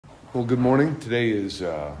Well, good morning. Today is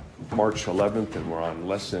March 11th, and we're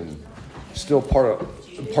on still part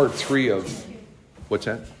 3 of, what's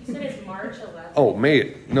that? You said it's March 11th. Oh,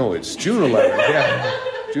 no, it's June 11th. Yeah,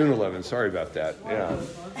 June 11th. Sorry about that. Yeah,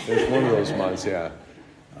 it's one of those months. Yeah,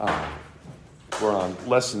 we're on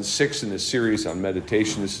lesson 6 in the series on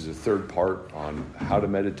meditation. This is the third part on how to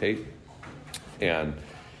meditate, and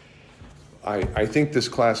I think this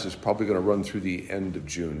class is probably going to run through the end of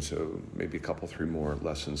June, so maybe 3 more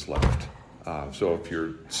lessons left. So if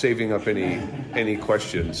you're saving up any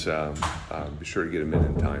questions, be sure to get them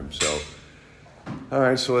in time. So, all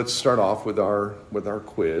right, so let's start off with our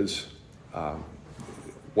quiz.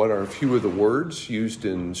 What are a few of the words used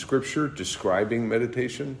in Scripture describing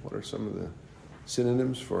meditation? What are some of the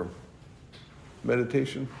synonyms for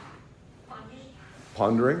meditation?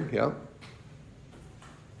 Pondering, yeah.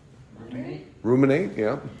 Ruminate,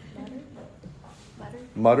 yeah.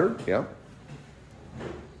 Mutter, yeah.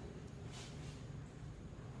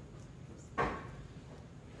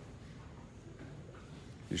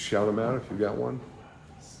 You shout them out if you got one.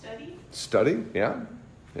 Study, yeah.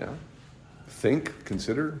 Think,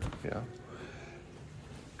 consider, yeah.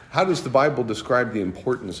 How does the Bible describe the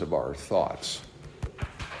importance of our thoughts?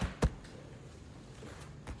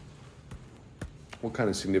 What kind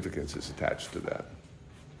of significance is attached to that?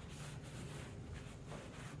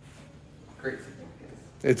 Great significance.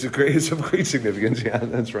 It's of great significance, yeah,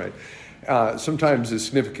 that's right. Sometimes the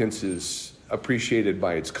significance is appreciated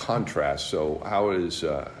by its contrast. So how is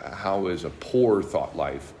a poor thought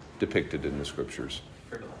life depicted in the Scriptures?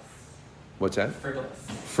 Frivolous. What's that?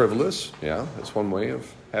 Frivolous, yeah, that's one way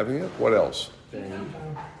of having it. What else? Vain.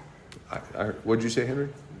 What'd you say, Henry?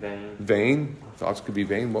 Vain. Thoughts could be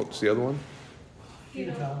vain. What's the other one?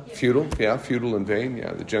 Futile, yeah, futile and vain,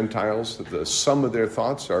 yeah. The Gentiles, the sum of their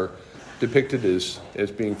thoughts are depicted as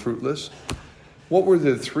being fruitless. What were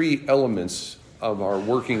the 3 elements of our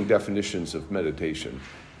working definitions of meditation?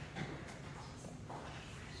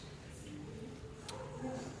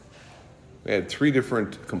 We had 3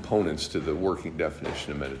 different components to the working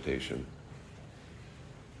definition of meditation.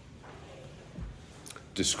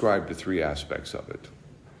 Describe the 3 aspects of it.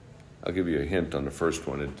 I'll give you a hint on the first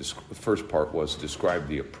one. The first part was describe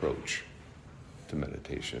the approach to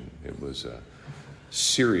meditation. It was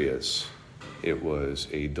serious. It was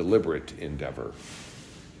a deliberate endeavor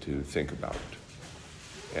to think about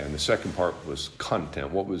it. And the second part was content.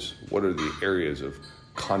 What are the areas of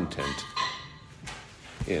content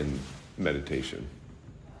in meditation?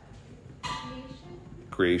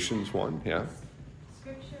 Creation's one, yeah.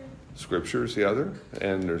 Scripture's the other.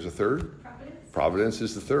 And there's a third? Providence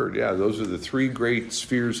is the third. Yeah, those are the 3 great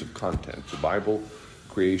spheres of content: the Bible,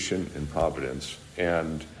 creation, and providence.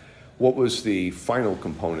 And what was the final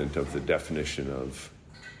component of the definition of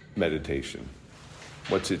meditation?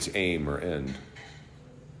 What's its aim or end?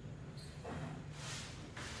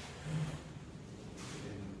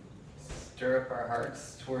 Stir up our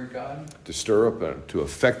hearts toward God. To stir up, to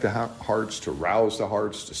affect the hearts, to rouse the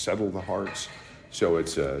hearts, to settle the hearts. So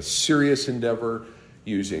it's a serious endeavor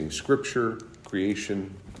using Scripture,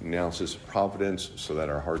 creation, analysis of providence, so that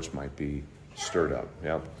our hearts might be stirred up.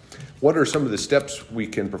 Yeah. What are some of the steps we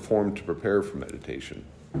can perform to prepare for meditation?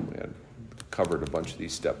 We had covered a bunch of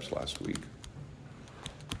these steps last week.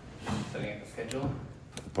 Setting up the schedule.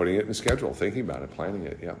 Putting it in the schedule, thinking about it, planning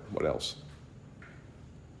it. Yeah. What else?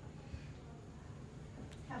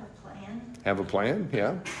 Have a plan.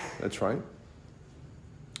 Yeah, that's right.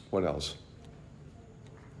 What else?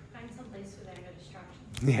 Find some place without no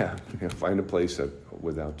distractions. Yeah, find a place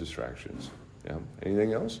without distractions. Yeah.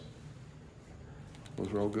 Anything else?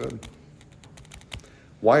 Those are all good.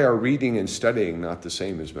 Why are reading and studying not the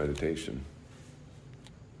same as meditation?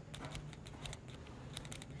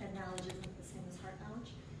 Head knowledge isn't the same as heart knowledge?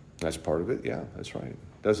 That's part of it, yeah, that's right.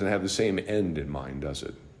 Doesn't have the same end in mind, does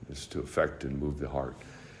it? It's to affect and move the heart.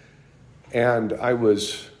 And I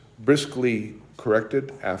was briskly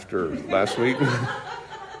corrected after last week.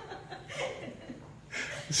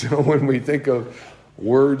 So when we think of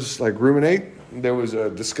words like ruminate, there was a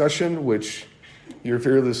discussion which your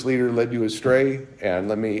fearless leader led you astray. And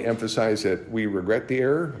let me emphasize that we regret the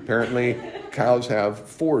error. Apparently, cows have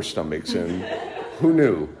 4 stomachs, and who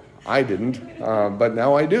knew? I didn't, but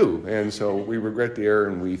now I do. And so we regret the error,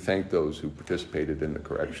 and we thank those who participated in the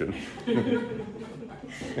correction.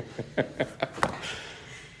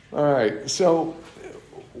 All right, so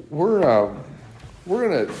we're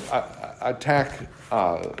going to attack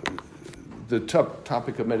the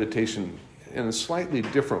topic of meditation in a slightly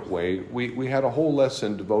different way. We had a whole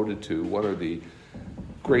lesson devoted to what are the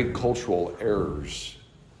great cultural errors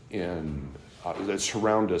in that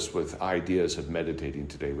surround us with ideas of meditating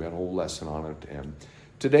today. We had a whole lesson on it. And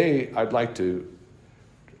today I'd like to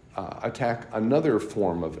attack another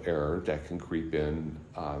form of error that can creep in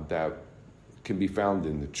that can be found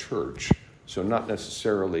in the church. So not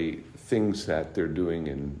necessarily things that they're doing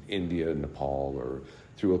in India, Nepal, or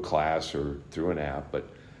through a class or through an app, but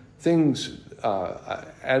things,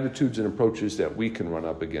 attitudes and approaches that we can run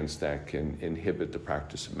up against that can inhibit the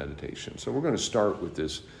practice of meditation. So we're going to start with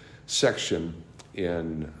this section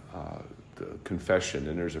in the confession,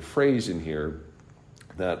 and there's a phrase in here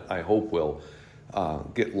that I hope will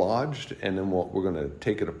get lodged, and then we're going to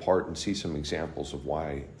take it apart and see some examples of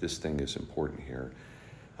why this thing is important here.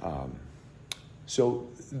 So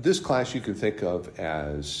this class you can think of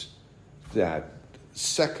as that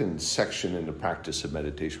second section in the practice of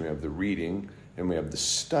meditation. We have the reading, and we have the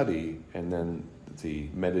study, and then the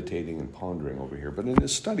meditating and pondering over here. But in the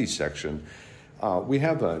study section, we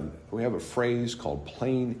have a phrase called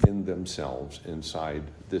 "plain in themselves" inside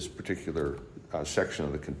this particular section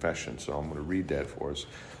of the confession. So I'm going to read that for us.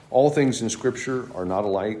 All things in Scripture are not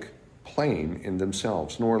alike plain in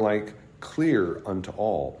themselves, nor alike clear unto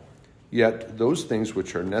all. Yet those things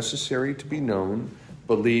which are necessary to be known,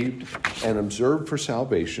 believed, and observed for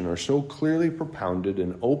salvation are so clearly propounded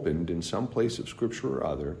and opened in some place of Scripture or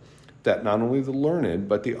other, that not only the learned,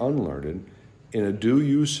 but the unlearned, in a due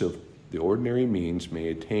use of the ordinary means, may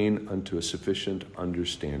attain unto a sufficient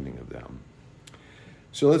understanding of them.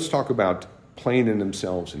 So let's talk about plain in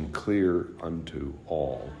themselves and clear unto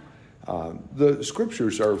all. The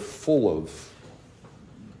Scriptures are full of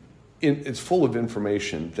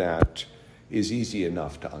information that is easy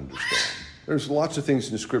enough to understand. There's lots of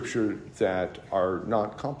things in Scripture that are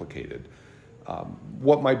not complicated.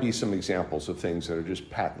 What might be some examples of things that are just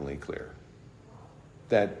patently clear,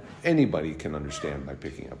 that anybody can understand by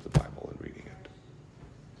picking up the Bible and reading it?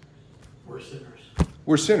 We're sinners.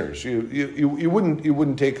 We're sinners. You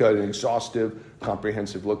wouldn't take an exhaustive,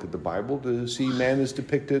 comprehensive look at the Bible to see man is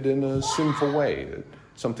depicted in a sinful way, that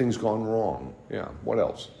something's gone wrong. Yeah. What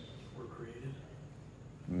else?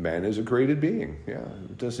 Man is a created being. Yeah,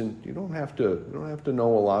 you don't have to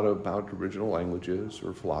know a lot about original languages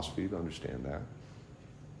or philosophy to understand that.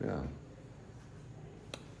 Yeah.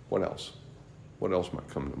 What else? What else might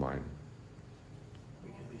come to mind?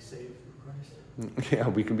 We can be saved through Christ. Yeah,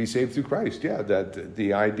 we can be saved through Christ. Yeah, that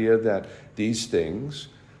the idea that these things,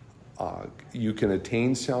 you can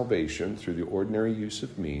attain salvation through the ordinary use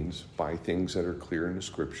of means by things that are clear in the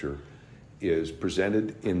Scripture, is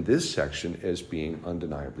presented in this section as being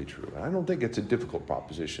undeniably true. And I don't think it's a difficult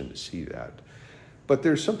proposition to see that. But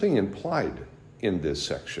there's something implied in this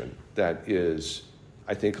section that is,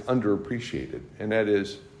 I think, underappreciated. And that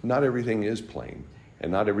is, not everything is plain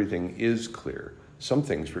and not everything is clear. Some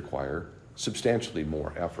things require substantially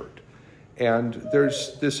more effort. And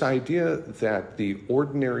there's this idea that the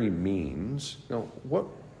ordinary means,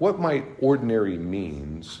 what might ordinary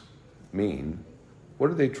means mean? What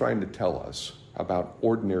are they trying to tell us about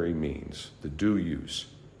ordinary means, the due use?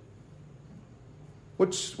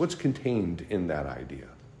 What's contained in that idea?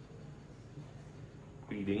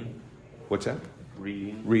 Reading. What's that?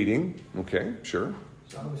 Reading. Reading. Okay, sure.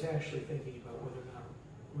 So I was actually thinking about whether or not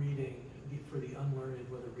reading, for the unlearned,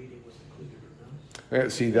 whether reading was included or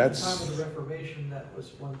not. See, At that's... the time of the Reformation, that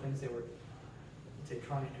was one of the things they were, let's say,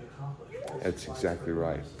 trying to accomplish. That's exactly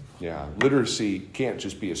right. Yeah, literacy can't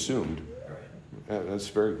just be assumed. Right. That's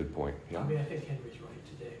a very good point. Yeah. I mean, I think Henry's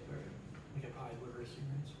right today, where we have high literacy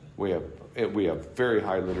rates. We have very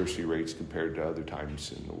high literacy rates compared to other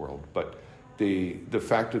times in the world. But the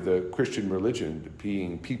fact of the Christian religion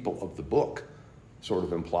being people of the book sort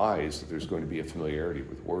of implies that there's going to be a familiarity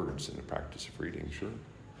with words in the practice of reading. Sure.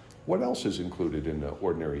 What else is included in the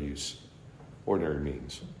ordinary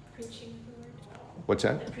means? Preaching of the word. What's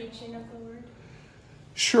that? The preaching of the word.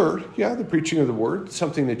 Sure. Yeah, the preaching of the word,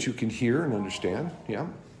 something that you can hear and understand. Yeah.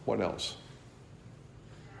 What else?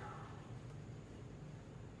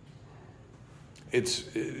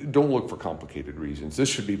 Don't look for complicated reasons. This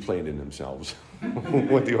should be plain in themselves,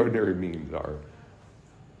 what the ordinary means are.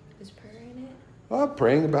 Is prayer in it?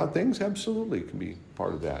 Praying about things absolutely can be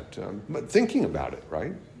part of that. But thinking about it,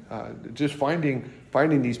 right? Just finding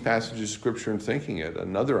these passages of Scripture and thinking it.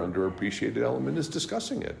 Another underappreciated element is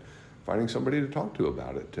discussing it, finding somebody to talk to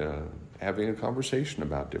about it, having a conversation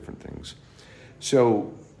about different things.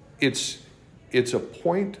 So it's a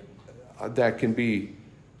point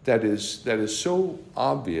that is so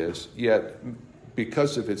obvious, yet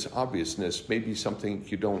because of its obviousness, maybe something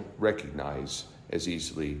you don't recognize as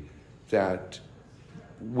easily, that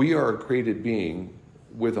we are a created being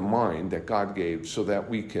with a mind that God gave so that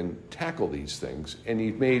we can tackle these things. And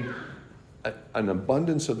He made an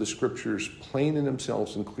abundance of the scriptures plain in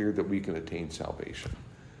themselves and clear that we can attain salvation.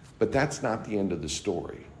 But that's not the end of the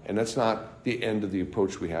story. And that's not the end of the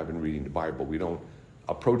approach we have in reading the Bible. We don't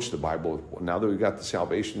approach the Bible, now that we've got the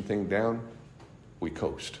salvation thing down, we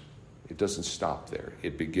coast. It doesn't stop there.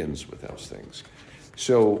 It begins with those things.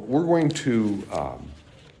 So we're going to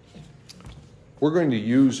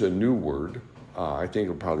use a new word. I think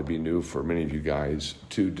it'll probably be new for many of you guys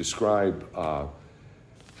to describe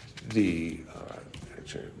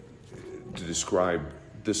to describe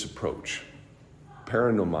this approach.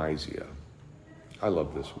 Paronomasia. I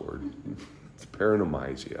love this word. It's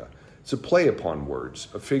paronomasia. It's a play upon words,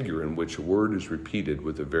 a figure in which a word is repeated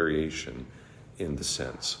with a variation in the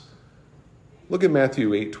sense. Look at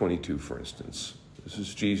Matthew 8:22, for instance. This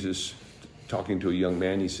is Jesus talking to a young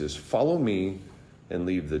man. He says, "Follow me and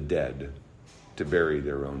leave the dead to bury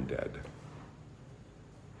their own dead."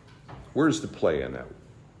 Where's the play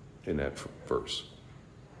in that verse?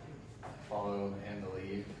 Follow and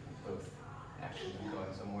leave, both actions and going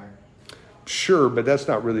somewhere. Sure, but that's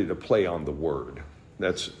not really the play on the word.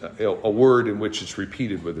 That's a word in which it's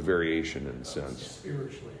repeated with a variation in a sense.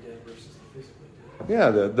 Spiritually dead versus the physically dead. Yeah,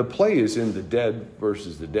 the play is in the dead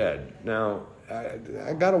versus the dead. Now,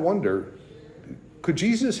 I got to wonder, could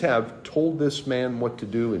Jesus have told this man what to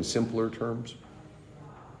do in simpler terms?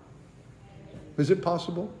 Is it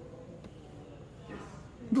possible?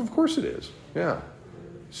 Of course it is, yeah.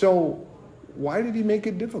 So why did he make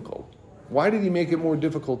it difficult? Why did he make it more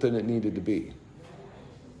difficult than it needed to be?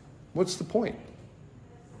 What's the point?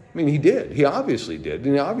 I mean, he did. He obviously did.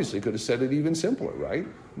 And he obviously could have said it even simpler, right?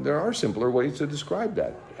 There are simpler ways to describe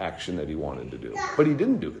that action that he wanted to do. But he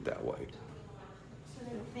didn't do it that way. So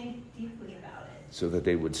they would think deeply about it. So that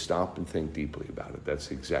they would stop and think deeply about it.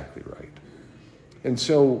 That's exactly right. And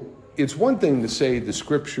so it's one thing to say the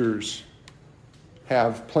scriptures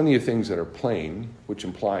have plenty of things that are plain, which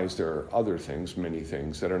implies there are other things, many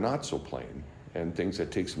things, that are not so plain, and things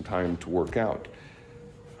that take some time to work out.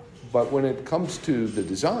 But when it comes to the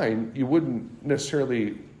design, you wouldn't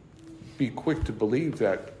necessarily be quick to believe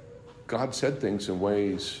that God said things in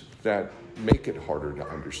ways that make it harder to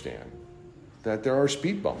understand. That there are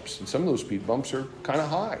speed bumps, and some of those speed bumps are kind of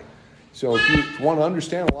high. So if you want to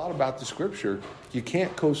understand a lot about the scripture, you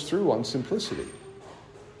can't coast through on simplicity.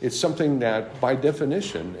 It's something that, by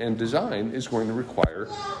definition and design, is going to require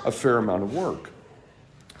a fair amount of work.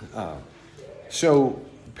 So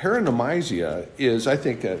Paronomasia is, I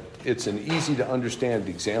think, it's an easy-to-understand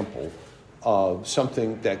example of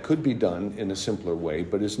something that could be done in a simpler way,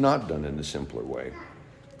 but is not done in a simpler way.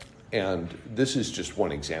 And this is just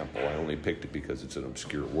one example. I only picked it because it's an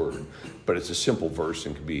obscure word, but it's a simple verse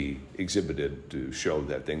and can be exhibited to show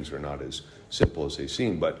that things are not as simple as they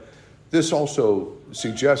seem. But this also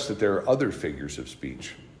suggests that there are other figures of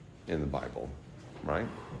speech in the Bible, right?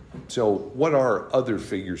 So what are other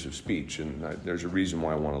figures of speech? And there's a reason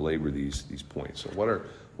why I want to labor these points. So what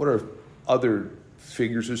are other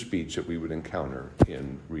figures of speech that we would encounter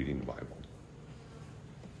in reading the Bible?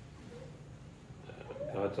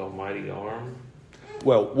 God's almighty arm.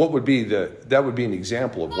 Well, that would be an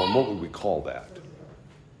example of one. What would we call that?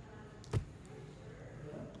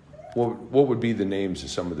 What would be the names of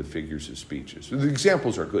some of the figures of speeches? The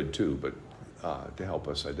examples are good too, but to help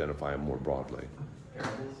us identify them more broadly.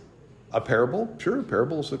 Parables? A parable? Sure, a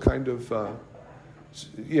parable is a kind of,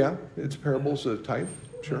 it's parables a type,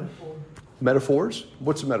 sure. Metaphor. Metaphors?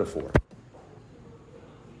 What's a metaphor?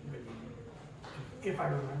 If I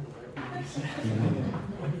remember right,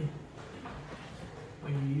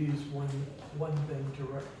 when you use one thing to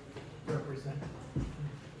represent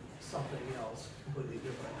something else completely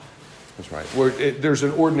different. That's right. There's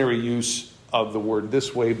an ordinary use of the word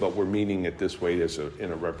this way, but we're meaning it this way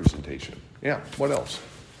in a representation. Yeah, what else?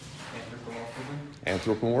 Anthropomorphism.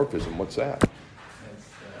 Anthropomorphism, what's that? It's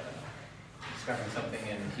describing something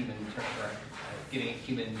in human terms, giving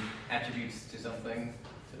human attributes to something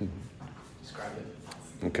to describe it.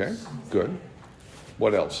 Okay, good.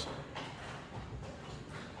 What else?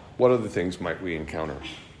 What other things might we encounter?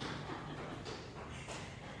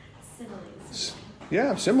 Similes.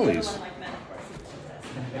 Yeah, The similes. other one like metaphors.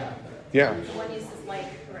 Yeah, One uses like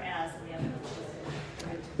or as, and the other one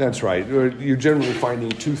uses. that's right. You're generally finding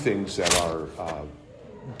two things that are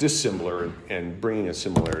dissimilar and bringing a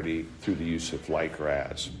similarity through the use of like or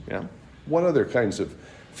as. Yeah. What other kinds of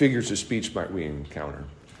figures of speech might we encounter?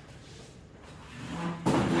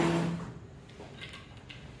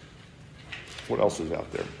 What else is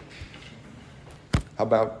out there? How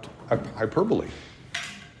about hyperbole?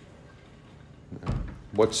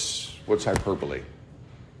 What's hyperbole?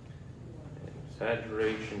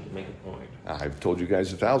 exaggeration to make a point. I've told you guys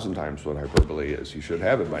 1,000 times what hyperbole is. You should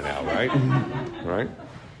have it by now, right? Right?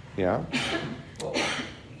 Yeah? Well,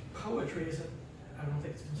 poetry isn't, I don't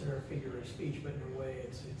think it's considered a figure of speech, but in a way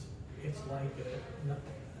it's like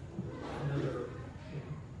another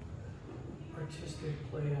artistic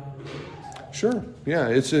play on words. Sure. Yeah,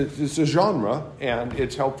 it's a genre, and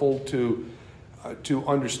it's helpful to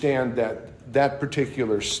understand that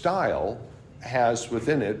particular style has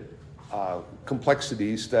within it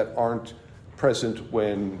complexities that aren't present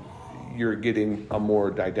when you're getting a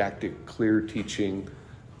more didactic, clear teaching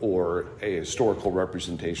or a historical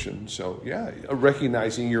representation. So yeah,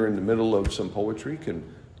 recognizing you're in the middle of some poetry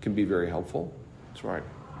can be very helpful. That's right.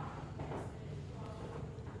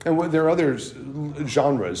 And there are other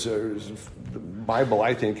genres. The Bible,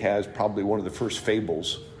 I think, has probably one of the first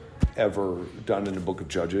fables ever done in the book of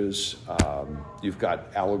Judges. You've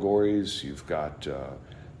got allegories, you've got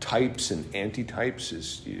types and antitypes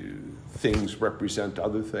as things represent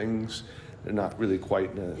other things. They're not really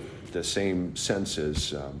quite in the same sense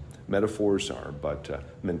as metaphors are, but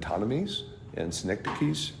metonymies and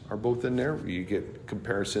synecdoches are both in there. You get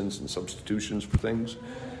comparisons and substitutions for things.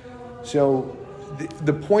 So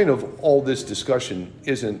the point of all this discussion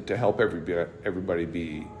isn't to help everybody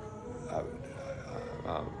be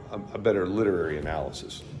a better literary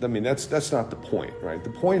analysis. I mean, that's not the point, right? The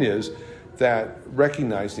point is that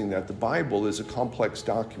recognizing that the Bible is a complex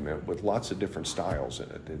document with lots of different styles in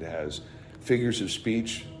it. It has figures of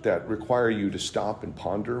speech that require you to stop and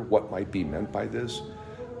ponder what might be meant by this.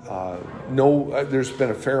 There's been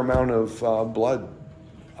a fair amount of blood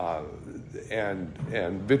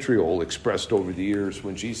and vitriol expressed over the years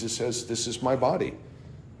when Jesus says, "This is my body."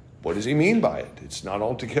 What does he mean by it? It's not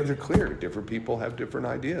altogether clear. Different people have different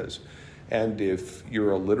ideas. And if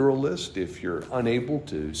you're a literalist, if you're unable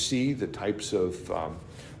to see the types of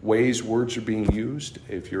ways words are being used,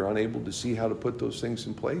 if you're unable to see how to put those things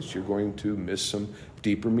in place, you're going to miss some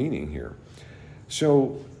deeper meaning here.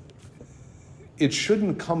 So it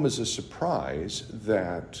shouldn't come as a surprise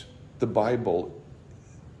that the Bible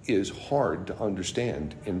is hard to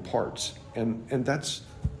understand in parts. And that's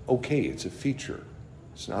okay. It's a feature.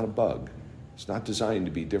 It's not a bug. It's not designed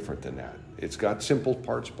to be different than that. It's got simple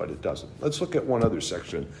parts, but it doesn't. Let's look at one other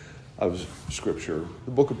section of Scripture,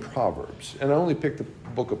 the book of Proverbs. And I only picked the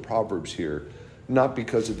book of Proverbs here, not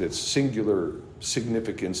because of its singular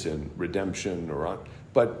significance in redemption,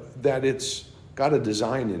 but that it's got a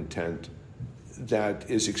design intent that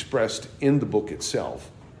is expressed in the book itself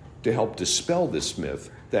to help dispel this myth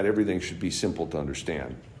that everything should be simple to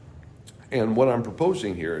understand. And what I'm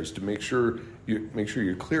proposing here is to make sure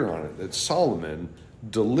you're clear on it, that Solomon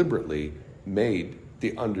deliberately made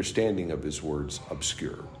the understanding of his words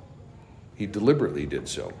obscure. He deliberately did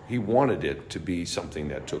so. He wanted it to be something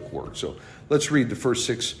that took work. So let's read the first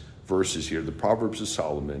 6 verses here. The Proverbs of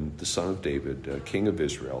Solomon, the son of David, king of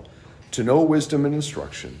Israel. To know wisdom and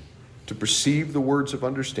instruction, to perceive the words of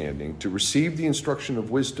understanding, to receive the instruction of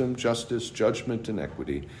wisdom, justice, judgment, and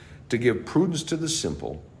equity, to give prudence to the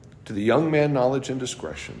simple, to the young man knowledge and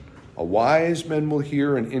discretion. A wise man will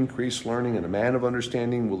hear and increase learning, and a man of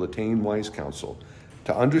understanding will attain wise counsel.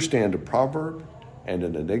 To understand a proverb and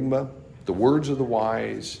an enigma, the words of the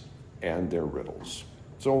wise and their riddles.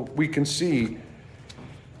 So we can see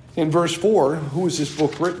in verse 4, who is this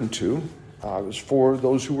book written to? It was for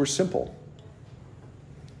those who were simple.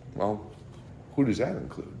 Well, who does that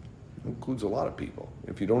include? It includes a lot of people.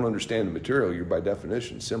 If you don't understand the material, you're by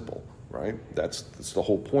definition simple, right? That's the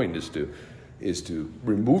whole point, is to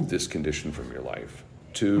remove this condition from your life.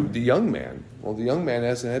 To the young man, well, the young man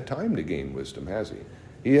hasn't had time to gain wisdom, has he?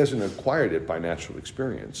 He hasn't acquired it by natural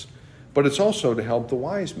experience. But it's also to help the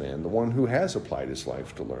wise man, the one who has applied his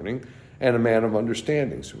life to learning, and a man of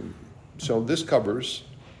understanding. So this covers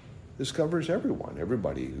everyone,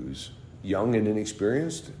 everybody who's young and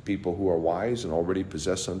inexperienced, people who are wise and already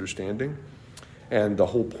possess understanding. And the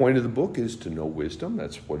whole point of the book is to know wisdom.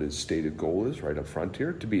 That's what his stated goal is right up front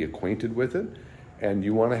here, to be acquainted with it. And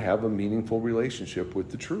you want to have a meaningful relationship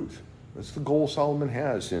with the truth. That's the goal Solomon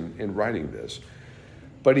has in writing this.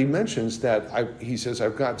 But he mentions that, he says,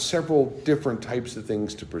 I've got several different types of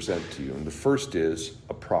things to present to you. And the first is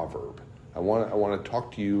a proverb. I want to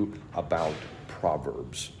talk to you about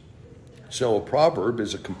proverbs. So a proverb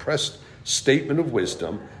is a compressed statement of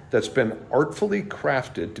wisdom that's been artfully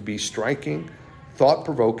crafted to be striking,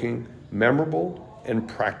 thought-provoking, memorable, and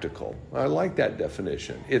practical. I like that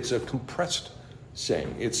definition. It's a compressed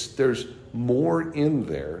saying. There's more in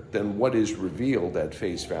there than what is revealed at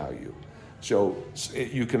face value. So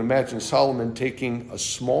you can imagine Solomon taking a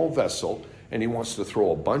small vessel And he wants to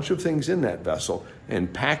throw a bunch of things in that vessel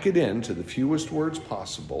and pack it into the fewest words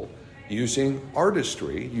possible, using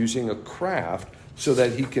artistry, using a craft, so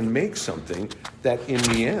that he can make something that in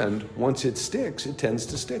the end, once it sticks, it tends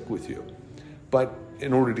to stick with you. But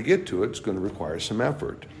in order to get to it, it's going to require some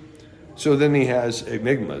effort. So then he has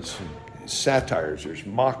enigmas, satires, there's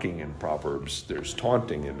mocking in Proverbs, there's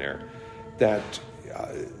taunting in there, that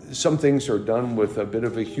some things are done with a bit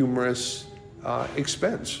of a humorous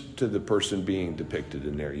expense to the person being depicted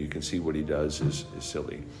in there. You can see what he does is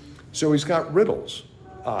silly. So he's got riddles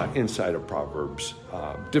inside of Proverbs,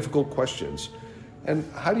 difficult questions. And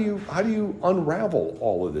how do you unravel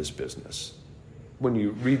all of this business when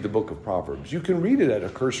you read the book of Proverbs? You can read it at a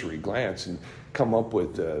cursory glance and come up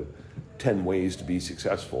with 10 ways to be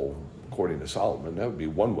successful, according to Solomon. That would be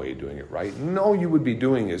one way of doing it, right? And all you would be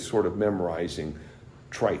doing is sort of memorizing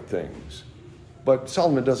trite things. But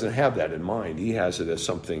Solomon doesn't have that in mind. He has it as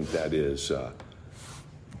something that is,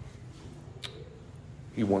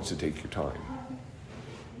 he wants to take your time.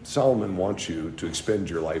 Solomon wants you to expend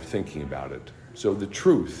your life thinking about it. So the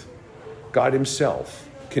truth, God himself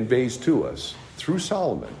conveys to us through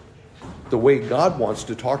Solomon. The way God wants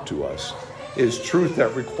to talk to us is truth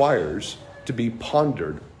that requires to be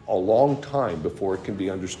pondered a long time before it can be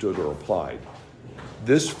understood or applied.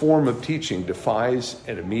 This form of teaching defies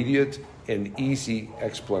an immediate and easy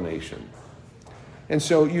explanation. And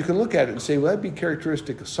so you can look at it and say, well, that'd be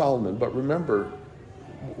characteristic of Solomon, but remember,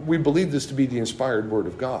 we believe this to be the inspired word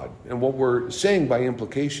of God. And what we're saying by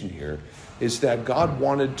implication here is that God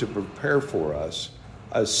wanted to prepare for us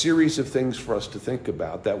a series of things for us to think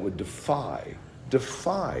about that would defy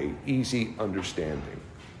easy understanding.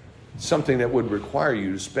 Something that would require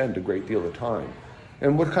you to spend a great deal of time.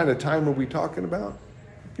 And what kind of time are we talking about?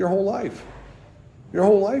 Your whole life. Your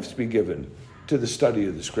whole life to be given to the study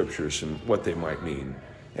of the scriptures and what they might mean.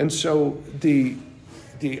 And so the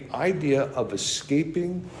idea of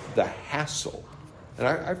escaping the hassle, and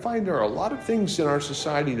I find there are a lot of things in our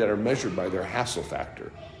society that are measured by their hassle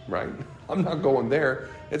factor, right? I'm not going there.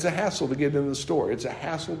 It's a hassle to get in the store. It's a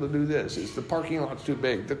hassle to do this. It's the parking lot's too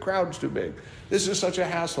big. The crowd's too big. This is such a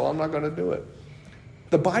hassle. I'm not going to do it.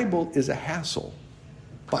 The Bible is a hassle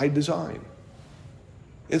by design.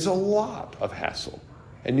 It's a lot of hassle.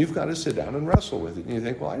 And you've got to sit down and wrestle with it. And you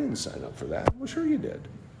think, well, I didn't sign up for that. Well, sure you did.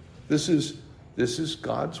 This is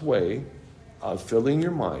God's way of filling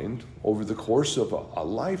your mind over the course of a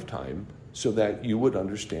lifetime so that you would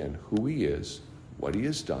understand who he is, what he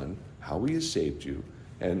has done, how he has saved you,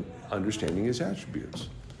 and understanding his attributes.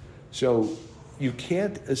 So you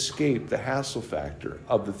can't escape the hassle factor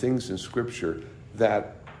of the things in Scripture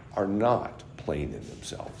that are not plain in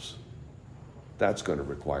themselves. That's going to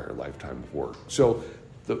require a lifetime of work. So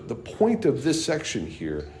the point of this section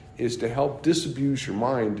here is to help disabuse your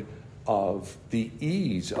mind of the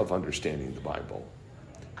ease of understanding the Bible.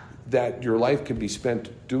 That your life can be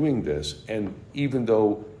spent doing this, and even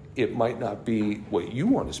though it might not be what you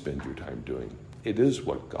want to spend your time doing, it is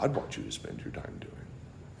what God wants you to spend your time doing.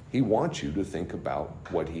 He wants you to think about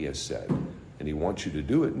what he has said, and he wants you to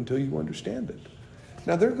do it until you understand it.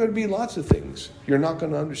 Now, there are going to be lots of things you're not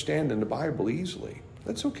going to understand in the Bible easily.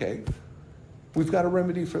 That's okay. We've got a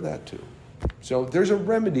remedy for that too. So there's a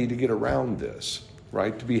remedy to get around this,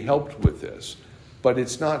 right? To be helped with this. But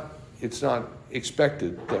it's not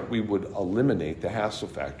expected that we would eliminate the hassle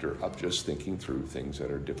factor of just thinking through things that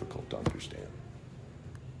are difficult to understand.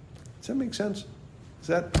 Does that make sense? Is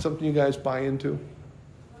that something you guys buy into?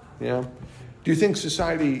 Yeah. Do you think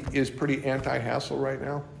society is pretty anti-hassle right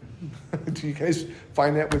now? Do you guys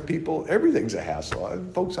find that with people? Everything's a hassle.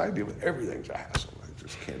 Folks I deal with, everything's a hassle. I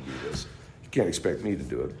just can't do this. You can't expect me to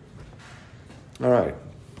do it. All right.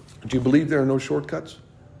 Do you believe there are no shortcuts?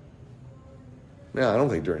 Yeah, I don't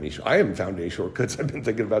think there are any. I haven't found any shortcuts. I've been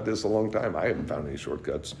thinking about this a long time. I haven't found any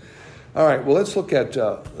shortcuts. All right. Well, let's look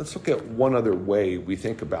at one other way we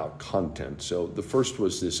think about content. So the first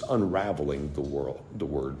was this unraveling the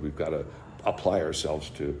word. We've got to apply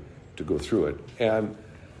ourselves to go through it. And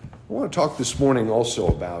I want to talk this morning also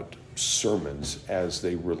about sermons as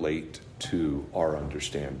they relate to our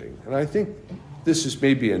understanding. And I think this is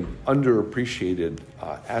maybe an underappreciated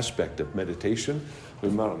aspect of meditation. We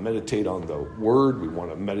want to meditate on the Word. We want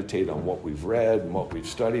to meditate on what we've read and what we've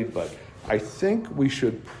studied. But I think we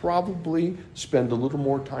should probably spend a little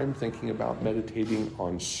more time thinking about meditating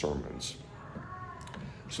on sermons.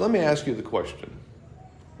 So let me ask you the question.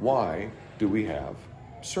 Why do we have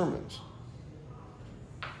sermons?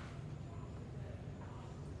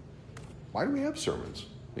 Why do we have sermons?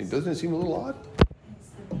 I mean, doesn't it seem a little odd?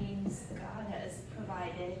 It's the means God has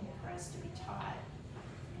provided for us to be taught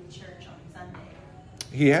in church on Sunday.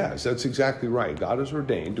 He has. That's exactly right. God has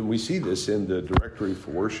ordained, and we see this in the directory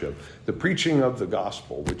for worship, the preaching of the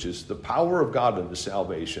gospel, which is the power of God unto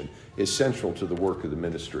salvation, is central to the work of the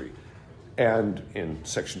ministry. And in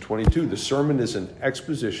section 22, the sermon is an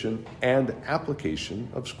exposition and application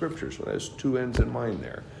of Scripture. So it has two ends in mind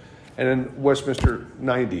there. And in Westminster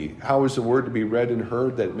 90, how is the word to be read and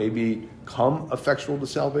heard that it may become effectual to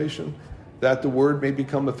salvation? That the word may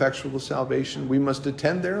become effectual to salvation, we must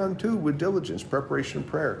attend thereunto with diligence, preparation, and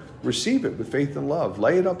prayer. Receive it with faith and love.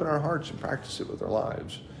 Lay it up in our hearts and practice it with our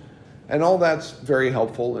lives. And all that's very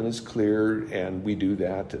helpful and is clear, and we do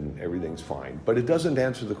that, and everything's fine. But it doesn't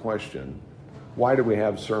answer the question, why do we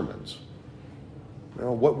have sermons? You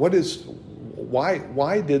know, why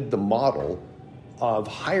did the model of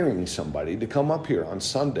hiring somebody to come up here on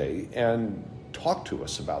Sunday and talk to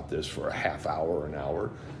us about this for a half hour or an hour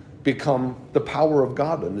become the power of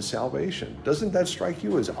God unto salvation? Doesn't that strike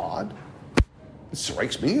you as odd? It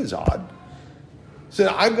strikes me as odd.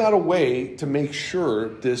 So I've got a way to make sure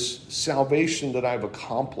this salvation that I've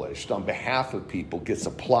accomplished on behalf of people gets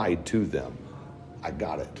applied to them. I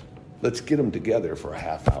got it. Let's get them together for a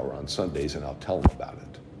half hour on Sundays and I'll tell them about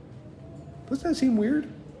it. Doesn't that seem weird?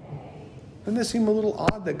 Doesn't that seem a little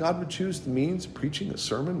odd that God would choose the means of preaching a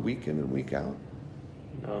sermon week in and week out?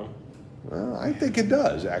 No. Well, I think it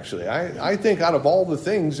does, actually. I think out of all the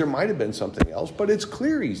things, there might have been something else, but it's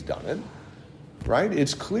clear he's done it, right?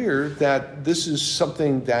 It's clear that this is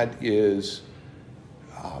something that is,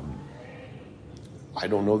 I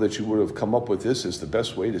don't know that you would have come up with this as the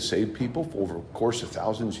best way to save people over the course of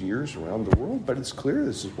thousands of years around the world, but it's clear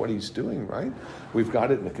this is what he's doing, right? We've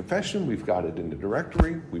got it in the confession, we've got it in the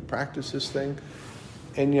directory, we practice this thing,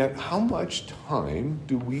 and yet how much time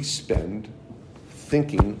do we spend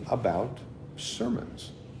thinking about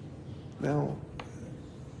sermons? Now,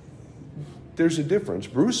 there's a difference.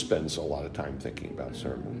 Bruce spends a lot of time thinking about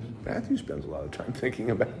sermons. Matthew spends a lot of time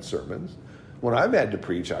thinking about sermons. When I've had to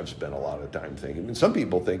preach, I've spent a lot of time thinking. And some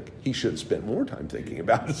people think he should spend more time thinking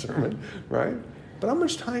about a sermon, right? But how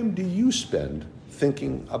much time do you spend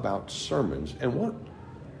thinking about sermons? And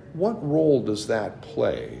what role does that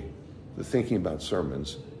play, the thinking about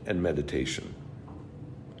sermons and meditation?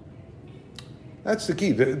 That's the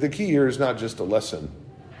key. The key here is not just a lesson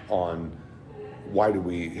on why do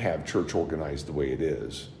we have church organized the way it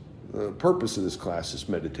is. The purpose of this class is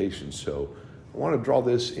meditation. So I want to draw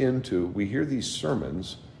this into, we hear these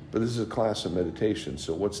sermons, but this is a class of meditation.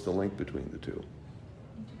 So what's the link between the two?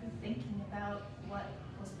 Thinking about what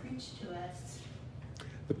was preached to us.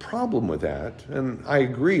 The problem with that, and I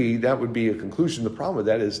agree that would be a conclusion, the problem with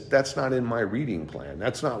that is that's not in my reading plan.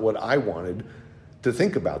 That's not what I wanted to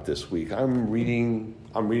think about this week. I'm reading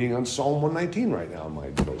on Psalm 119 right now in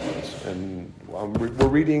my devotions, and we're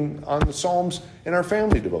reading on the Psalms in our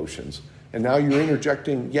family devotions. And now you're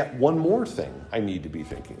interjecting yet one more thing I need to be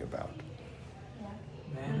thinking about.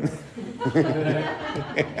 Man.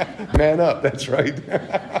 Man up, that's right.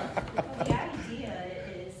 The idea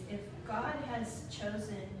is if God has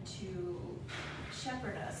chosen to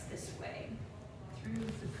shepherd us this way through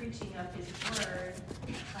the preaching of his word,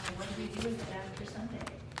 what do we do with it after Sunday?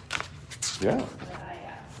 Yeah. That's what I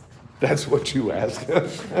ask. That's what you ask.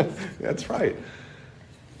 That's right.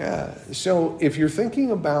 Yeah. So if you're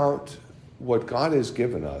thinking about what God has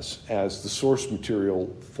given us as the source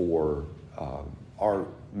material for our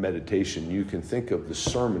meditation, you can think of the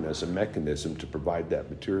sermon as a mechanism to provide that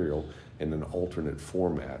material in an alternate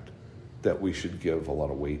format that we should give a lot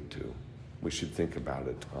of weight to. We should think about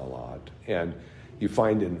it a lot. And you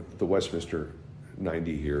find in the Westminster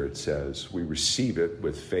 90 here, it says, we receive it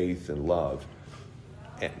with faith and love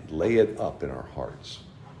and lay it up in our hearts.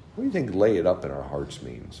 What do you think lay it up in our hearts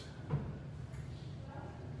means?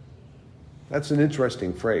 That's an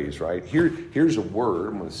interesting phrase, right? Here's a word.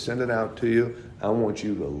 I'm going to send it out to you. I want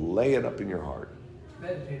you to lay it up in your heart.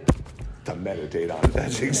 Meditate. To meditate on it.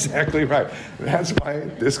 That's exactly right. That's why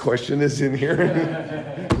this question is in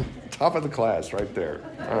here. Top of the class right there.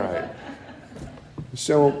 All right.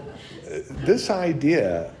 So this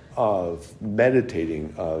idea of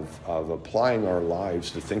meditating, of applying our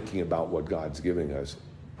lives to thinking about what God's giving us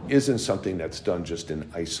isn't something that's done just in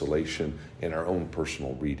isolation in our own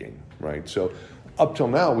personal reading, right? So up till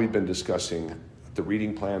now, we've been discussing the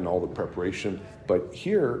reading plan and all the preparation, but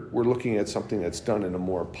here we're looking at something that's done in a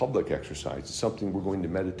more public exercise. It's something we're going to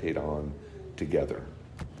meditate on together.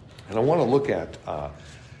 And I want to look at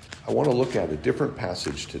a different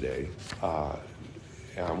passage today.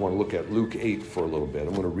 And I want to look at Luke 8 for a little bit.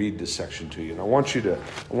 I'm going to read this section to you, and I want you to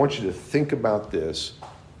think about this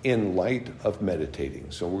in light of meditating.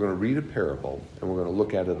 So we're going to read a parable, and we're going to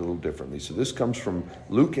look at it a little differently. So this comes from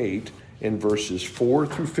Luke 8 in verses 4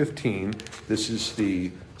 through 15. This is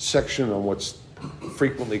the section on what's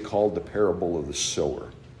frequently called the parable of the sower.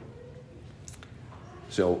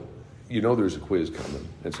 So you know there's a quiz coming.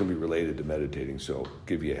 It's going to be related to meditating, so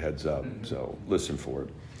give you a heads up. So listen for it.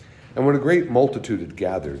 And when a great multitude had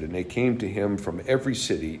gathered, and they came to him from every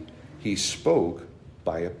city, he spoke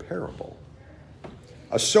by a parable.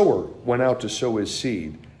 A sower went out to sow his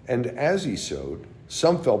seed, and as he sowed,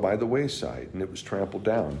 some fell by the wayside, and it was trampled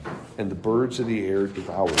down, and the birds of the air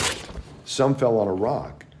devoured it. Some fell on a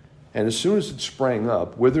rock, and as soon as it sprang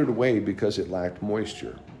up, withered away because it lacked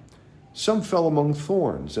moisture. Some fell among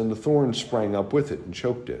thorns, and the thorns sprang up with it and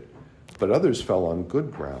choked it. But others fell on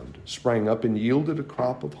good ground, sprang up and yielded a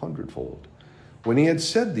crop of 100-fold. When he had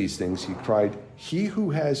said these things, he cried, "He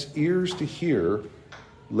who has ears to hear,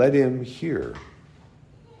 let him hear."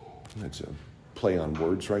 That's a play on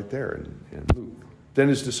words right there in Luke. Then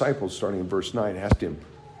his disciples, starting in verse 9, asked him,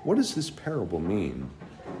 "What does this parable mean?"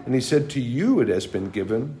 And he said, "To you it has been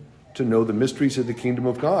given to know the mysteries of the kingdom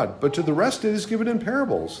of God, but to the rest it is given in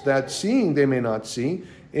parables, that seeing they may not see,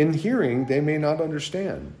 in hearing they may not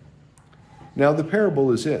understand. Now the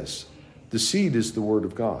parable is this: the seed is the word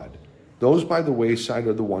of God. Those by the wayside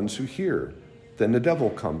are the ones who hear. Then the devil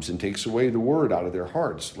comes and takes away the word out of their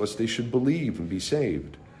hearts, lest they should believe and be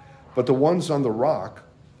saved. But the ones on the rock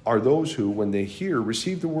are those who, when they hear,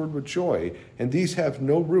 receive the word with joy, and these have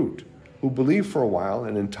no root, who believe for a while,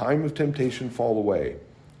 and in time of temptation fall away.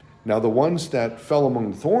 Now the ones that fell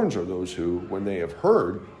among the thorns are those who, when they have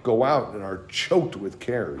heard, go out and are choked with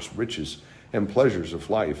cares, riches, and pleasures of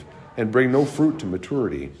life, and bring no fruit to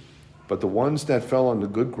maturity. But the ones that fell on the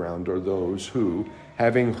good ground are those who,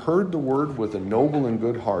 having heard the word with a noble and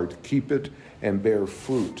good heart, keep it and bear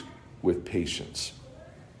fruit with patience.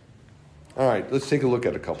 All right, let's take a look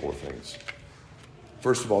at a couple of things.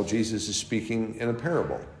 First of all, Jesus is speaking in a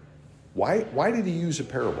parable. Why did he use a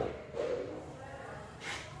parable?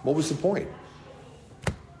 What was the point?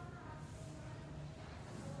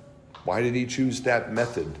 Why did he choose that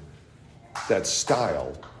method, that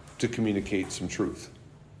style, to communicate some truth?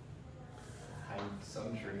 Hide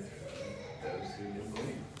some truth from those who didn't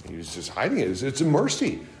believe. He was just hiding it. It's a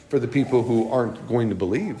mercy for the people who aren't going to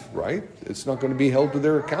believe, right? It's not going to be held to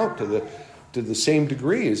their account to the same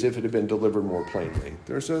degree as if it had been delivered more plainly.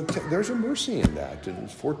 There's a mercy in that, and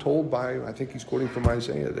it's foretold by, I think he's quoting from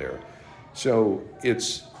Isaiah there. So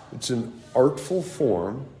it's an artful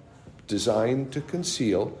form designed to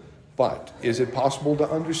conceal, but is it possible to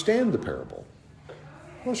understand the parable?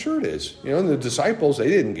 Well, sure it is. And the disciples, they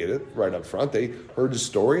didn't get it right up front. They heard the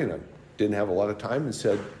story and didn't have a lot of time and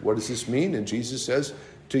said, "What does this mean?" And Jesus says,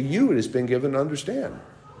 "To you it has been given to understand."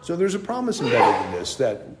 So there's a promise embedded in this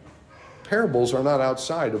that parables are not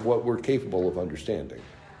outside of what we're capable of understanding.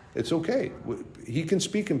 It's okay. He can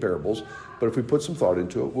speak in parables, but if we put some thought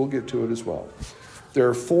into it, we'll get to it as well. There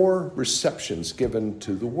are 4 receptions given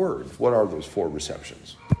to the word. What are those 4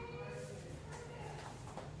 receptions?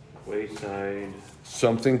 Wayside.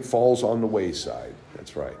 Something falls on the wayside.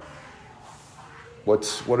 That's right.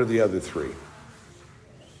 What are the other 3?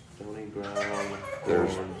 Stony ground.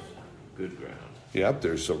 There's- Thorns. Good ground. Yep,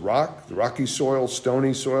 there's a rock, the rocky soil,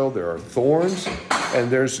 stony soil, there are thorns,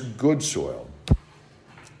 and there's good soil.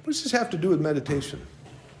 What does this have to do with meditation?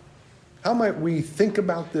 How might we think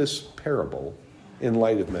about this parable in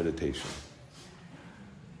light of meditation?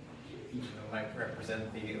 Each of them might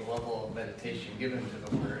represent the level of meditation given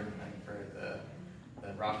to the word. Like for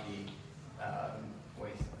the rocky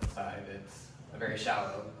wayside, it's a very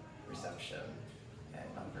shallow reception and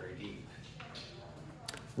not very deep.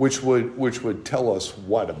 Which would tell us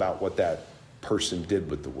what that person did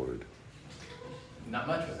with the word. Not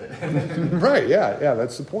much with it. Right, yeah,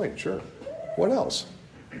 that's the point, sure. What else?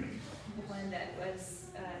 The one that was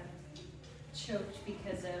choked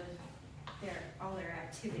because of all their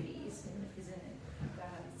activities, and isn't it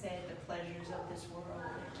said the pleasures of this world,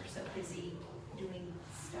 and we're so busy doing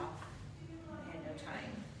stuff, I had no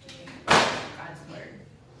time to think about God's word.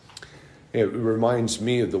 It reminds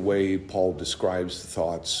me of the way Paul describes the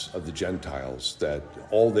thoughts of the Gentiles, that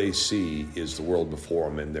all they see is the world before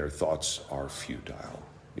them and their thoughts are futile.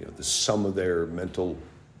 The sum of their mental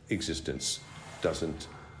existence doesn't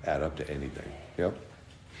add up to anything. Yep.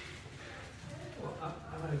 Well,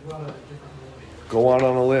 I'm going to go out on a different way. Go on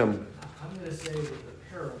a limb. I'm going to say that the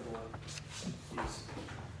parable is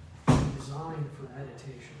designed for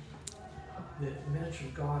meditation. That mention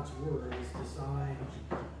of God's word is designed,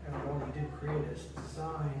 after all he did create us,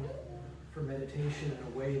 designed for meditation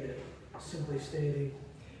in a way that simply stating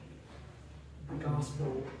the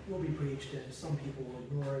gospel will be preached, and some people will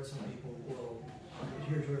ignore it, some people will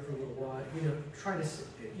adhere to it for a little while. Try to, so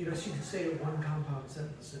you can say one compound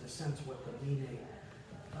sentence in a sense what the meaning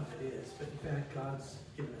of it is, but in fact, God's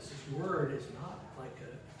given us His Word is not like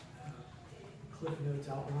a Cliff Notes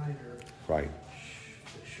outline or Right.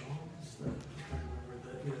 The Psalms. I'm trying to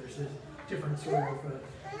remember there's a different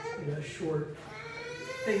sort of short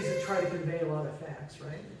things that try to convey a lot of facts,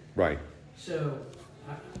 right? Right. So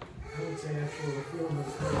I would say actually the form of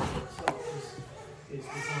the parable itself is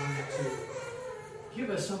designed to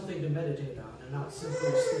give us something to meditate on and not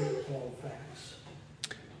simply state bald facts.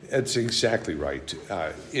 That's exactly right.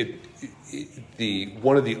 One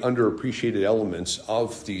of the underappreciated elements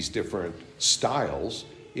of these different styles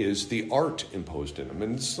is the art imposed in them.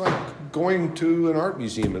 And it's like going to an art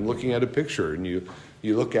museum and looking at a picture, and you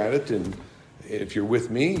look at it, and if you're with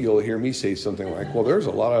me, you'll hear me say something like, well, there's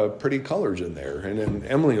a lot of pretty colors in there. And then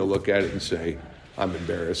Emily will look at it and say, I'm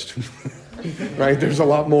embarrassed. Right? There's a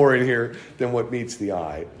lot more in here than what meets the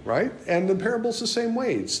eye, right? And the parable's the same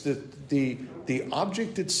way. It's the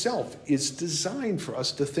object itself is designed for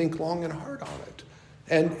us to think long and hard on it.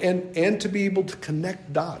 And to be able to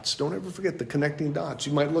connect dots. Don't ever forget the connecting dots.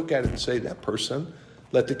 You might look at it and say, that person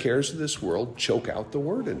let the cares of this world choke out the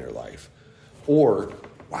word in their life. Or,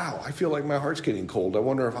 wow, I feel like my heart's getting cold. I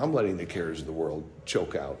wonder if I'm letting the cares of the world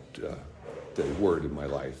choke out the word in my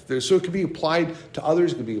life. So it can be applied to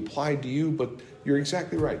others, it can be applied to you, but you're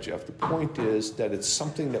exactly right, Jeff. The point is that it's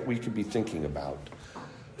something that we could be thinking about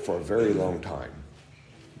for a very long time.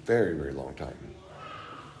 Very, very long time.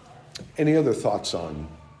 Any other thoughts on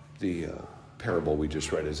the parable we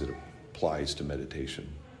just read as it applies to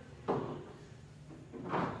meditation?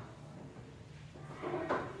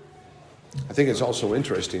 I think it's also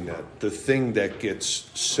interesting that the thing that gets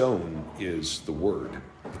sown is the word,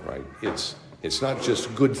 right? It's not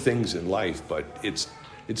just good things in life, but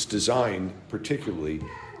it's designed particularly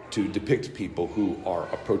to depict people who are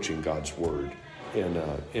approaching God's word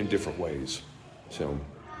in different ways. So,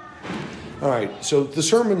 all right. So the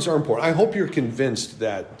sermons are important. I hope you're convinced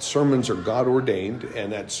that sermons are God ordained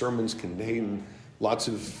and that sermons contain lots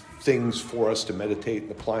of things for us to meditate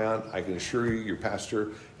and apply on. I can assure you, your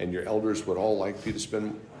pastor and your elders would all like for you to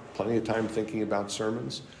spend plenty of time thinking about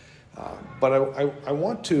sermons. But I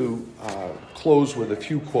want to close with a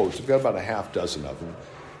few quotes. I've got about a half dozen of them.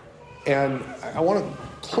 And I want to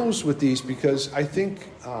close with these because I think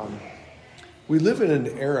we live in an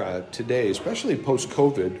era today, especially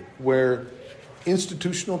post-COVID, where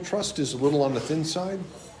institutional trust is a little on the thin side.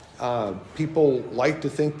 People like to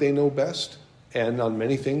think they know best, and on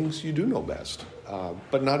many things you do know best,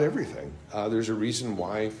 but not everything. There's a reason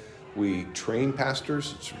why we train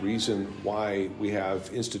pastors. It's a reason why we have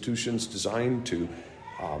institutions designed to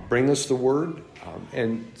bring us the word.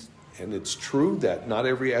 And it's true that not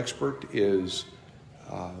every expert is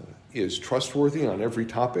trustworthy on every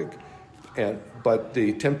topic. But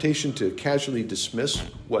the temptation to casually dismiss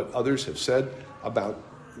what others have said about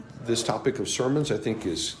this topic of sermons, I think,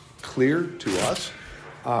 is clear to us.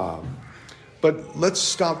 But let's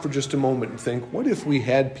stop for just a moment and think, what if we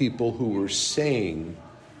had people who were saying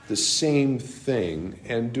the same thing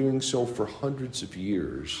and doing so for hundreds of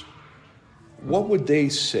years? What would they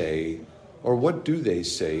say, or what do they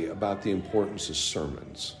say about the importance of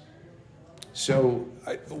sermons? So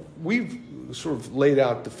we've sort of laid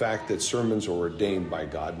out the fact that sermons are ordained by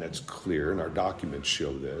God, and that's clear, and our documents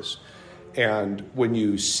show this. And when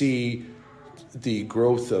you see the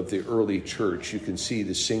growth of the early church, you can see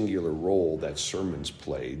the singular role that sermons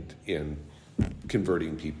played in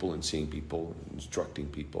converting people and seeing people and instructing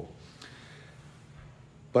people.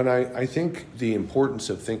 But I think the importance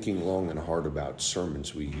of thinking long and hard about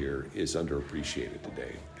sermons we hear is underappreciated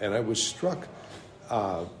today. And I was struck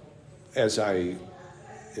as I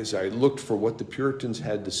looked for what the Puritans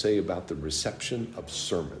had to say about the reception of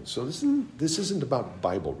sermons. So this isn't about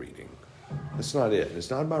Bible reading. That's not it. It's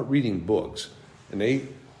not about reading books. And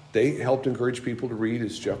they helped encourage people to read,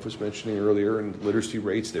 as Jeff was mentioning earlier, and literacy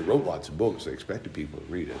rates. They wrote lots of books. They expected people to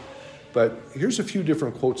read it. But here's a few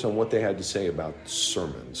different quotes on what they had to say about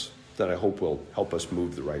sermons that I hope will help us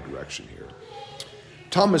move the right direction here.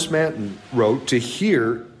 Thomas Manton wrote, "To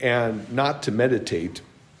hear and not to meditate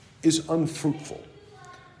is unfruitful.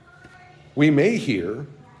 We may hear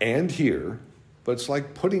and hear, but it's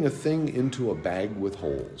like putting a thing into a bag with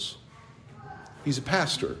holes." He's a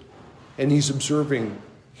pastor, and he's observing,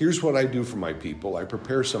 here's what I do for my people. I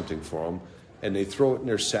prepare something for them, and they throw it in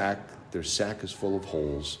their sack. Their sack is full of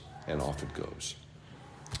holes, and off it goes.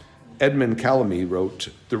 Edmund Calamy wrote,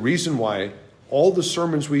 "The reason why all the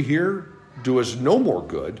sermons we hear do us no more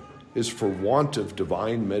good is for want of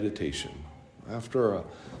divine meditation." After a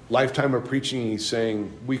lifetime of preaching, he's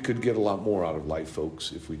saying we could get a lot more out of life,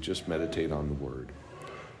 folks, if we just meditate on the Word.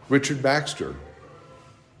 Richard Baxter,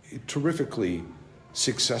 a terrifically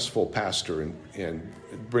successful pastor in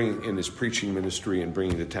his preaching ministry and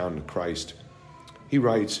bringing the town to Christ, he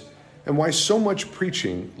writes, "And why so much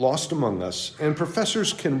preaching lost among us, and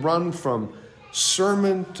professors can run from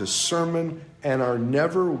sermon to sermon and are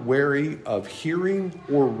never weary of hearing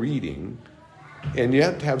or reading, and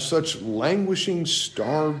yet have such languishing,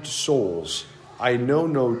 starved souls. I know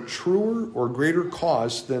no truer or greater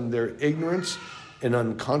cause than their ignorance and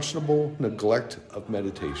unconscionable neglect of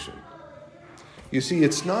meditation." You see,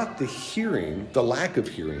 it's not the lack of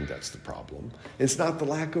hearing that's the problem. It's not the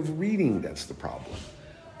lack of reading that's the problem.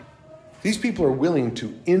 These people are willing to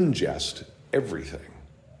ingest everything,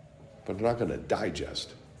 but they're not going to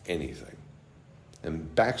digest anything.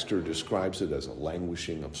 And Baxter describes it as a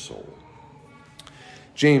languishing of soul.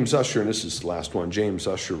 James Ussher, and this is the last one, James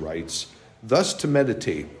Ussher writes, "Thus to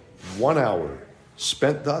meditate 1 hour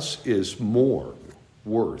spent thus is more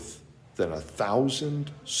worth than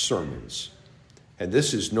 1,000 sermons. And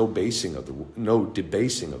this is no debasing of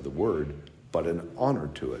the word, but an honor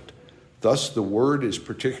to it. Thus the word is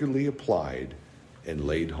particularly applied and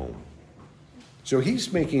laid home." So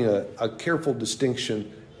he's making a careful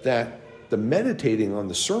distinction that the meditating on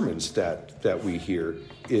the sermons that we hear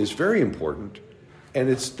is very important, and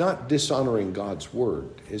it's not dishonoring God's word.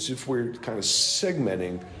 As if we're kind of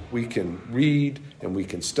segmenting, we can read and we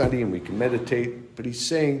can study and we can meditate, but he's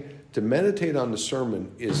saying to meditate on the sermon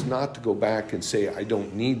is not to go back and say, I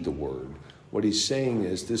don't need the word. What he's saying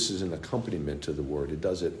is this is an accompaniment to the word. It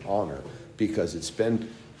does it honor because it's been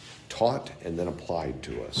taught and then applied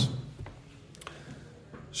to us.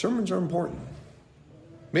 Sermons are important.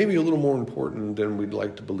 Maybe a little more important than we'd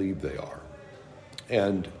like to believe they are.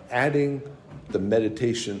 And adding the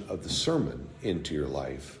meditation of the sermon into your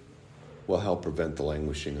life will help prevent the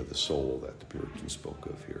languishing of the soul that the Puritans spoke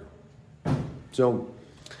of here. So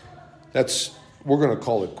we're going to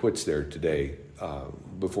call it quits there today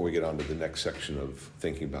before we get on to the next section of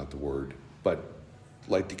thinking about the word. But I'd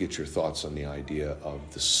like to get your thoughts on the idea of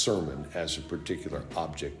the sermon as a particular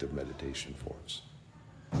object of meditation for us.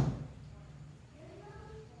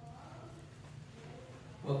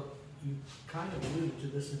 Well, you kind of alluded to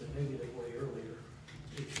this in a negative way earlier,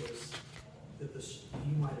 which was that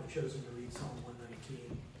you might have chosen to read Psalm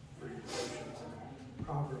 119 for your devotions and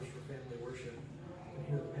Proverbs for family worship, and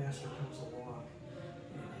here the pastor comes along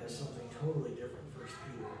and has something totally different, 1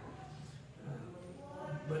 Peter.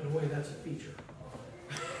 But in a way, that's a feature.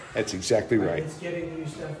 That's exactly right. It's getting you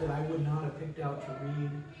stuff that I would not have picked out to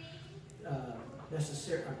read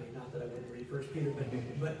necessarily. I mean, not that I wouldn't read 1 Peter, but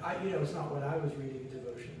it's not what I was reading in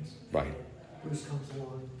devotions. Right. Bruce comes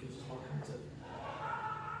along and gives us all kinds of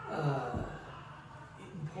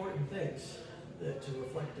important things to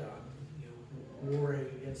reflect on. Warring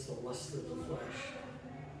against the lust of the flesh.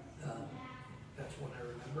 That's one I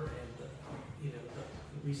remember, and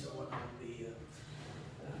the recent one on the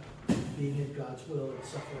being in God's will and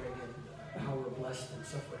suffering, and how we're blessed in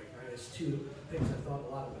suffering. Right, it's two things I thought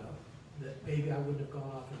a lot about. That maybe I wouldn't have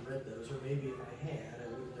gone off and read those, or maybe if I had, I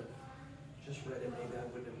wouldn't have just read it. Maybe I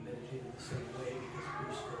wouldn't have meditated the same way because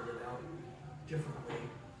Bruce filled it out differently,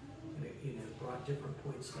 and it brought different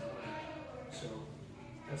points to mind. So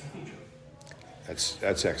that's a feature.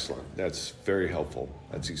 That's excellent. That's very helpful.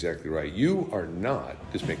 That's exactly right. You are not,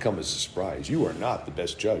 this may come as a surprise, you are not the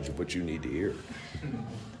best judge of what you need to hear.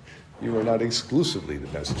 You are not exclusively the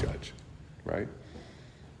best judge, right?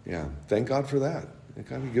 Yeah, thank God for that. Thank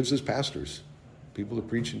God he gives us pastors, people to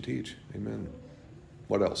preach and teach. Amen.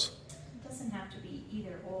 What else? It doesn't have to be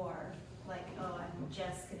either or, like, I'm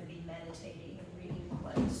just going to be meditating and reading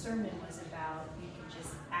what the sermon was about. You can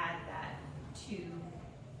just add that to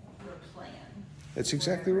your plan. That's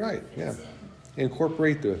exactly right. Yeah.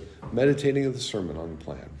 Incorporate the meditating of the sermon on the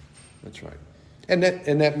plan. That's right. And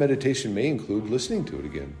that meditation may include listening to it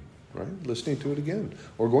again, right? Listening to it again.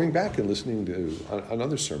 Or going back and listening to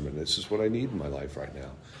another sermon. This is what I need in my life right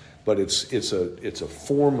now. But it's a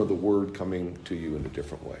form of the word coming to you in a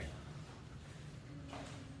different way.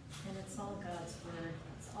 And it's all God's word.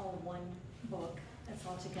 It's all one book. It's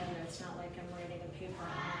all together. It's not like I'm writing a paper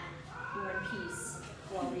on War and Peace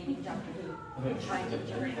while reading Dr. Who, trying to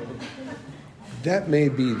journal. That may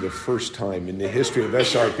be the first time in the history of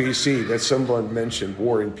SRPC that someone mentioned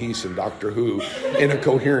War and Peace and Doctor Who in a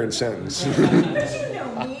coherent sentence. You know me.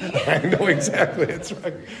 I know exactly. That's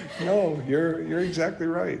right. No, you're exactly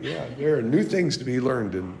right. Yeah, there are new things to be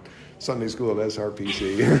learned in Sunday school at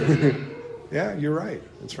SRPC. Yeah, you're right.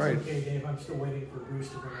 That's right. It's okay, Dave, I'm still waiting for Bruce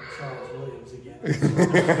to bring up Charles Williams again.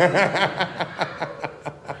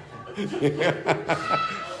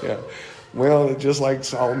 Yeah. Well, just like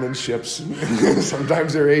Solomon's ships,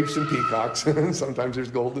 sometimes there are apes and peacocks, and sometimes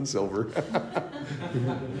there's gold and silver.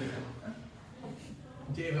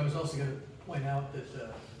 Dave, I was also going to point out that,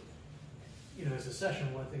 as a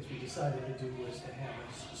session, one of the things we decided to do was to have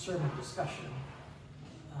a sermon discussion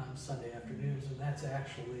on Sunday afternoons, and that's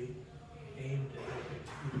actually aimed at helping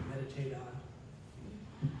you to meditate on,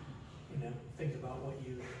 think about what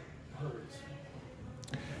you heard.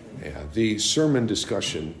 Yeah, the sermon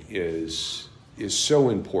discussion is so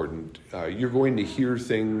important. You're going to hear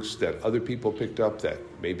things that other people picked up that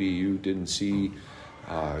maybe you didn't see.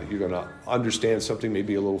 You're going to understand something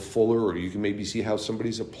maybe a little fuller, or you can maybe see how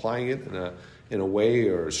somebody's applying it in a way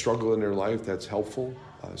or a struggle in their life that's helpful.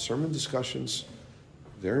 Sermon discussions,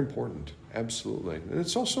 they're important, absolutely. And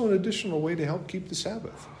it's also an additional way to help keep the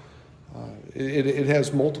Sabbath. It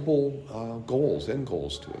has multiple end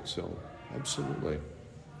goals to it, so absolutely.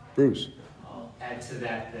 Bruce. I'll add to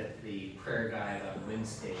that the prayer guide on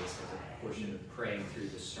Wednesdays has a portion of praying through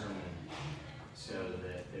the sermon, so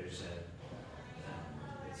that there's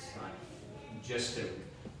it's not just a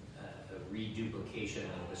reduplication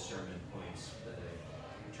of the sermon points, but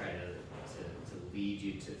I try to lead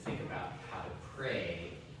you to think about how to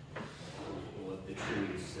pray what the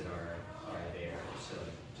truths that are there. So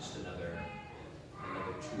just another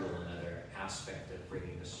tool, another aspect of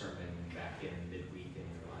bringing the sermon back in midweek in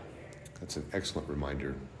your life. That's an excellent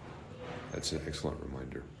reminder.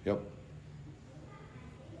 Yep.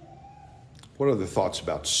 What other thoughts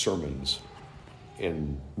about sermons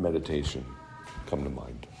in meditation come to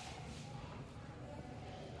mind?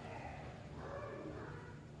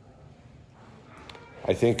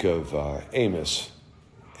 I think of Amos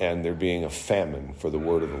and there being a famine for the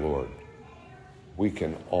word of the Lord. We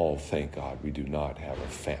can all thank God we do not have a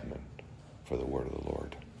famine for the word of the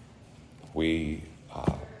Lord. We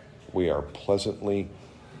are pleasantly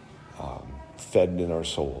fed in our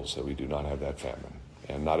souls that we do not have that famine.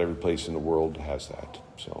 And not every place in the world has that.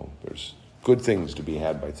 So there's good things to be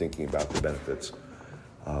had by thinking about the benefits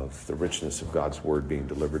of the richness of God's word being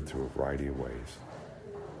delivered through a variety of ways.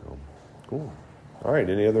 So, cool. All right,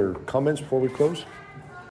 any other comments before we close?